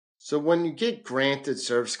So when you get granted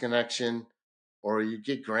service connection or you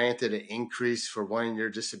get granted an increase for one of your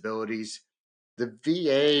disabilities, the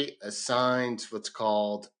VA assigns what's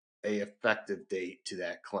called a effective date to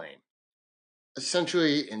that claim.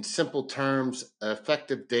 Essentially, in simple terms, an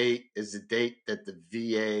effective date is the date that the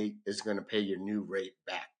VA is going to pay your new rate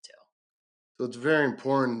back till. So it's very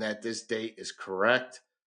important that this date is correct.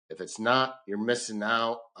 If it's not, you're missing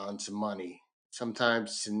out on some money,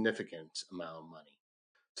 sometimes significant amount of money.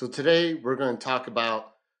 So today we're going to talk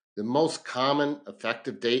about the most common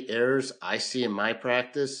effective date errors I see in my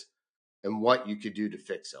practice and what you could do to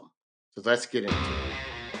fix them. So let's get into it.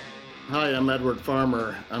 Hi, I'm Edward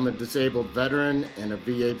Farmer. I'm a disabled veteran and a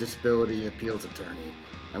VA disability appeals attorney.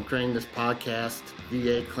 I'm creating this podcast,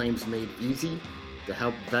 VA Claims Made Easy, to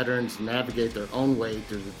help veterans navigate their own way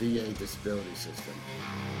through the VA disability system.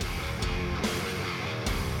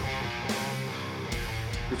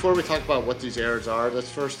 Before we talk about what these errors are, let's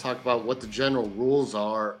first talk about what the general rules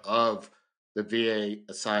are of the VA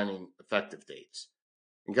assigning effective dates.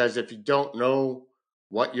 And guys, if you don't know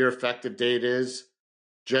what your effective date is,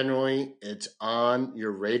 generally it's on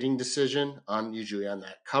your rating decision, usually on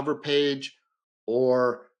that cover page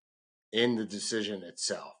or in the decision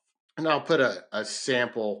itself. And I'll put a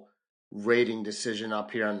sample rating decision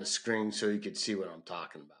up here on the screen so you can see what I'm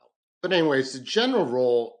talking about. But anyways, the general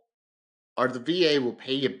rule are the VA will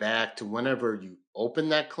pay you back to whenever you open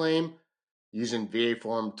that claim using VA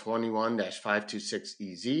Form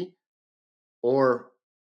 21-526EZ, or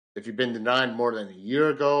if you've been denied more than a year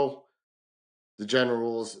ago, the general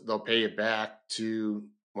rules, they'll pay you back to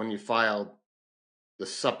when you filed the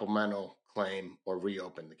supplemental claim or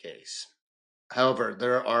reopen the case. However,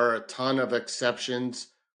 there are a ton of exceptions.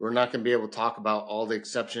 We're not going to be able to talk about all the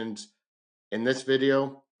exceptions in this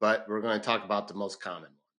video, but we're going to talk about the most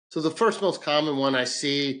common. So the first most common one I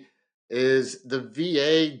see is the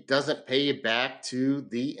VA doesn't pay you back to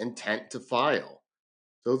the intent to file.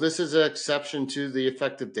 So this is an exception to the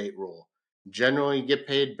effective date rule. Generally, you get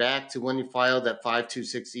paid back to when you filed that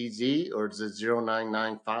 526EZ or the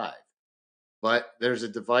 0995. But there's a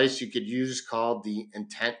device you could use called the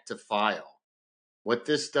intent to file. What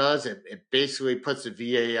this does, it basically puts the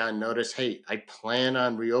VA on notice, hey, I plan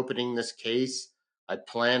on reopening this case. I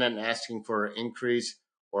plan on asking for an increase,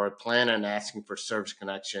 or I plan on asking for service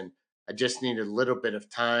connection. I just need a little bit of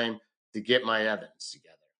time to get my evidence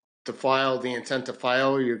together. To file the intent to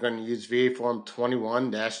file, you're going to use VA Form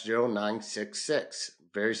 21-0966.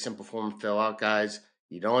 Very simple form to fill out, guys.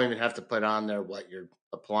 You don't even have to put on there what you're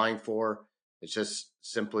applying for. It's just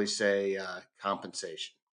simply say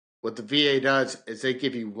compensation. What the VA does is they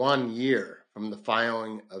give you 1 year from the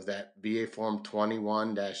filing of that VA Form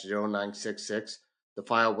 21-0966 to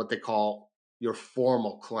file what they call your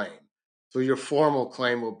formal claim. So your formal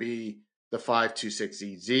claim will be the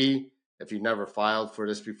 526EZ if you've never filed for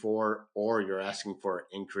this before, or you're asking for an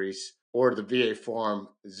increase, or the VA Form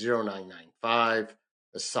 0995,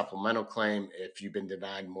 a supplemental claim if you've been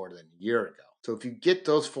denied more than a year ago. So if you get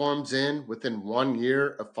those forms in within 1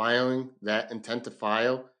 year of filing that intent to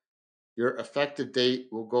file, your effective date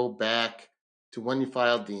will go back to when you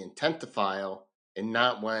filed the intent to file and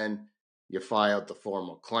not when you filed the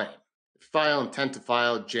formal claim. If you file intent to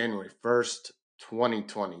file January 1st,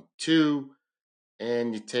 2022,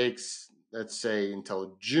 and it takes, let's say,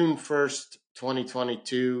 until June 1st,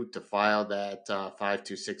 2022 to file that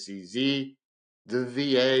 526EZ, the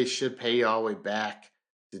VA should pay you all the way back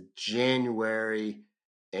to January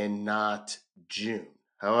and not June.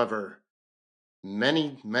 However,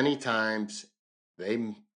 many times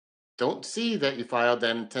they don't see that you filed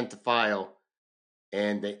that intent to file,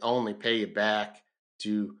 and they only pay you back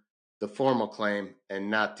to the formal claim and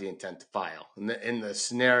not the intent to file. In the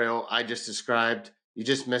scenario I just described, you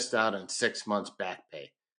just missed out on 6 months back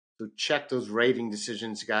pay. So check those rating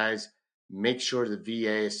decisions, guys. Make sure the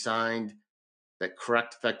VA assigned the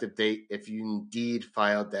correct effective date if you indeed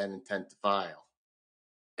filed that intent to file.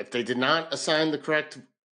 If they did not assign the correct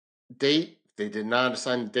date, if they did not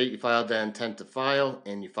assign the date you filed that intent to file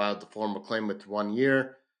and you filed the formal claim with 1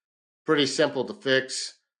 year, pretty simple to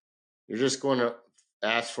fix. You're just going to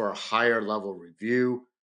ask for a higher level review,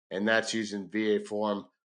 and that's using VA Form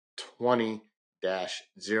 20-0996.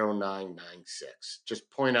 Just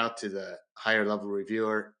point out to the higher level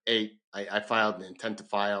reviewer, hey, I filed an intent to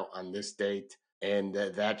file on this date, and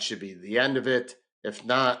that should be the end of it. If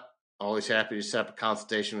not, always happy to set up a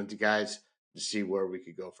consultation with you guys to see where we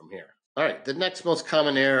could go from here. All right, the next most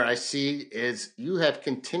common error I see is you have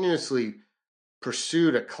continuously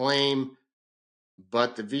pursued a claim,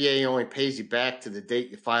 but the VA only pays you back to the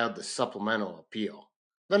date you filed the supplemental appeal.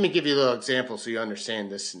 Let me give you a little example so you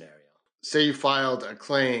understand this scenario. say you filed a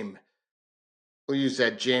claim. We'll use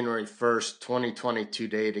that January 1st, 2022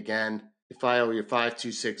 date again. You file your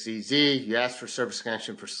 526EZ. You ask for service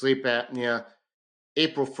connection for sleep apnea.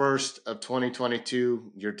 April 1st of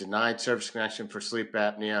 2022, you're denied service connection for sleep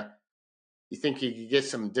apnea. You think you could get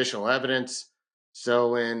some additional evidence.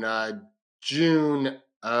 So in June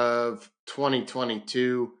of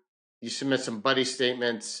 2022, you submit some buddy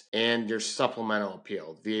statements and your supplemental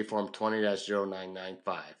appeal, VA Form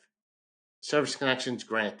 20-0995. Service connections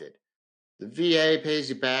granted. The VA pays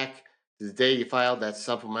you back the day you filed that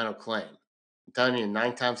supplemental claim. I'm telling you,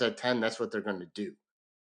 9 times out of 10, that's what they're going to do.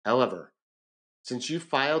 However, since you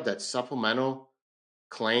filed that supplemental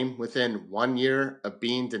claim within 1 year of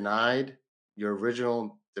being denied your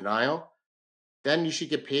original denial, then you should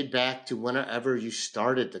get paid back to whenever you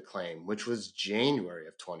started the claim, which was January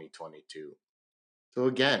of 2022. So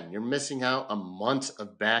again, you're missing out a month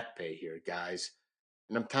of back pay here, guys.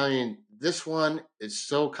 And I'm telling you, this one is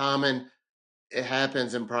so common. It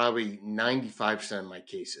happens in probably 95% of my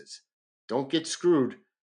cases. Don't get screwed.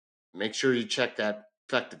 Make sure you check that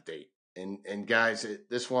effective date. And guys,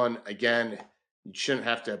 this one, again, you shouldn't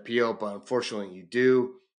have to appeal, but unfortunately you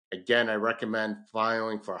do. Again, I recommend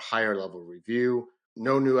filing for a higher level review.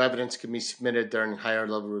 No new evidence can be submitted during higher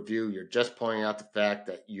level review. You're just pointing out the fact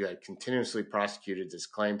that you had continuously prosecuted this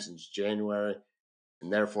claim since January,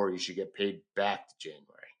 and therefore you should get paid back to January.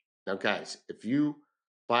 Now, guys, if you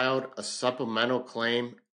filed a supplemental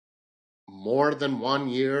claim more than 1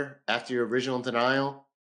 year after your original denial,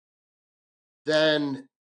 then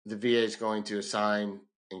the VA is going to assign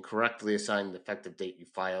and correctly assign the effective date you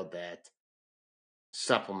filed that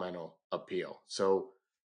supplemental appeal. So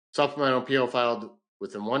supplemental appeal filed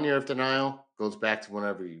within 1 year of denial goes back to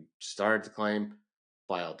whenever you started the claim.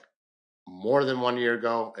 Filed more than 1 year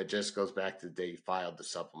ago, it just goes back to the day you filed the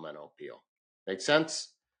supplemental appeal. Make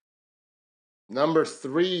sense? Number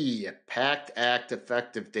 3, PACT Act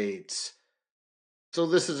effective dates. So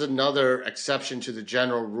this is another exception to the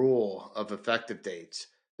general rule of effective dates.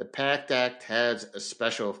 The PACT Act has a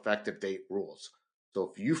special effective date rules. So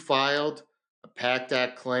if you filed a PACT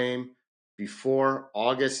Act claim before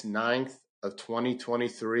August 9th of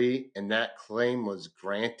 2023 and that claim was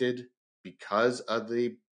granted because of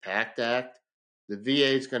the PACT Act, the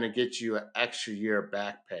VA is going to get you an extra year of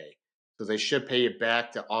back pay. So they should pay you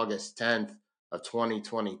back to August 10th of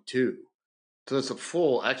 2022. So it's a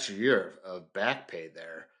full extra year of back pay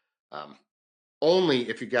there. Only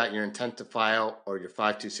if you got your intent to file or your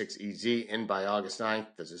 526EZ in by August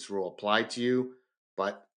 9th does this rule apply to you.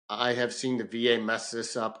 But I have seen the VA mess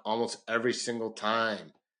this up almost every single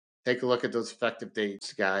time. Take a look at those effective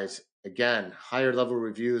dates, guys. Again, higher level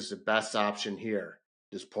review is the best option here.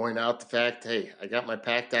 Just point out the fact, hey, I got my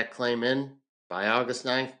PACT Act claim in by August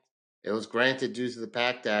 9th. It was granted due to the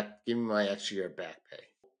PACT Act. Give me my extra year of back pay.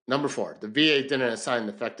 Number 4, the VA didn't assign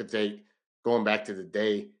the effective date going back to the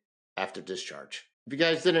day after discharge. If you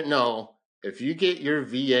guys didn't know, if you get your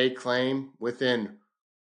VA claim within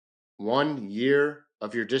 1 year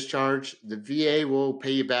of your discharge, the VA will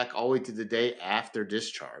pay you back all the way to the day after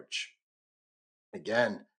discharge.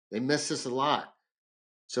 Again, they miss this a lot.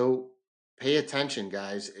 So pay attention,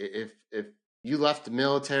 guys. If you left the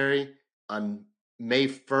military on May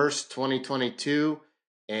 1st, 2022,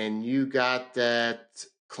 and you got that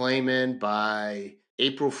claim in by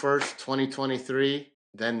April 1st, 2023,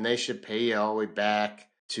 then they should pay you all the way back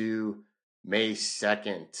to May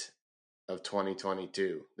 2nd of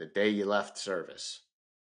 2022, the day you left service.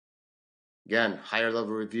 Again, higher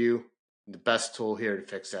level review, the best tool here to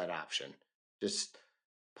fix that option. Just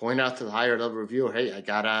point out to the higher level reviewer, hey, I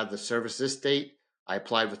got out of the service this date. I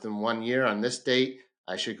applied within 1 year on this date.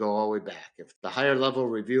 I should go all the way back. If the higher level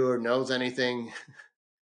reviewer knows anything,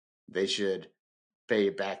 they should pay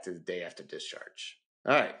you back to the day after discharge.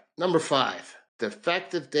 All right, number 5, the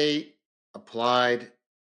effective date applied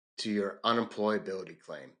to your unemployability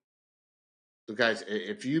claim. So guys,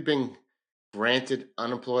 if you've been granted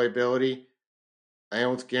unemployability, I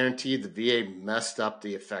almost guarantee the VA messed up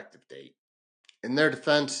the effective date. In their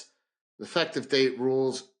defense, the effective date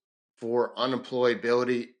rules for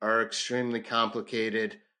unemployability are extremely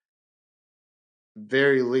complicated,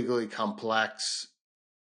 very legally complex.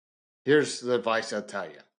 Here's the advice I'll tell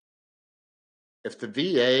you. If the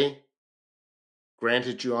VA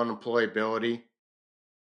granted you unemployability,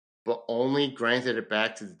 but only granted it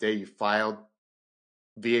back to the day you filed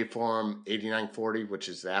VA Form 8940, which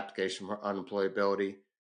is the application for unemployability,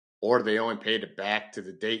 or they only paid it back to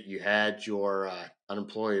the date you had your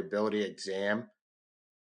unemployability exam,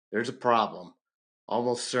 there's a problem.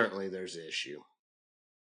 Almost certainly there's an issue.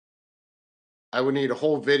 I would need a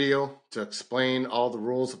whole video to explain all the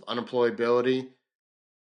rules of unemployability,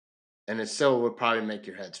 and it still would probably make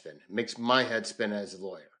your head spin. It makes my head spin as a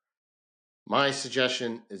lawyer. My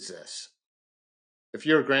suggestion is this. If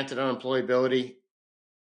you're granted unemployability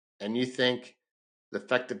and you think the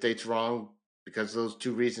effective date's wrong because of those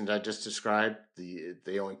two reasons I just described,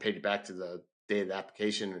 they only paid you back to the day of the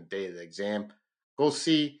application and day of the exam, go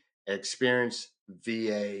see an experienced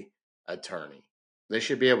VA attorney. They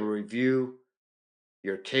should be able to review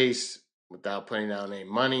your case without putting down any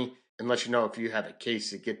money and let you know if you have a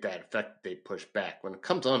case to get that effective date pushed back. When it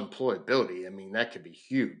comes to unemployability, I mean, that could be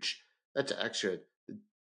huge. That's extra.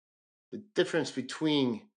 The difference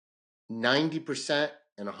between 90%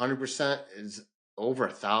 and 100% is over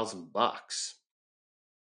 $1,000.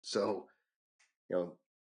 So,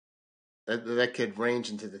 that could range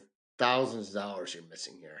into the thousands of dollars you're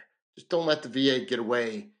missing here. Just don't let the VA get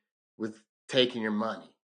away with taking your money.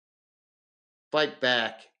 Fight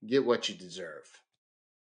back, get what you deserve.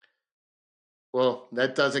 Well,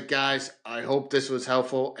 that does it, guys. I hope this was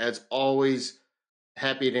helpful. As always,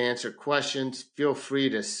 happy to answer questions. Feel free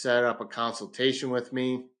to set up a consultation with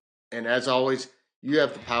me. And as always, you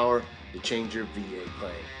have the power to change your VA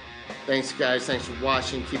claim. Thanks, guys. Thanks for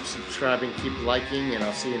watching. Keep subscribing, keep liking, and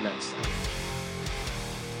I'll see you next time.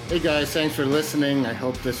 Hey, guys. Thanks for listening. I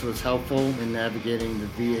hope this was helpful in navigating the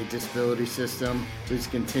VA disability system. Please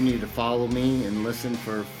continue to follow me and listen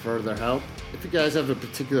for further help. If you guys have a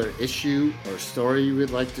particular issue or story you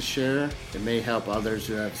would like to share that may help others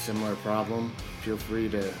who have a similar problem, feel free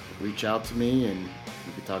to reach out to me and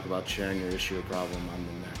we can talk about sharing your issue or problem on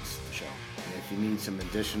the next show. And if you need some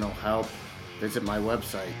additional help, visit my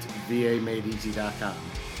website, vamadeeasy.com.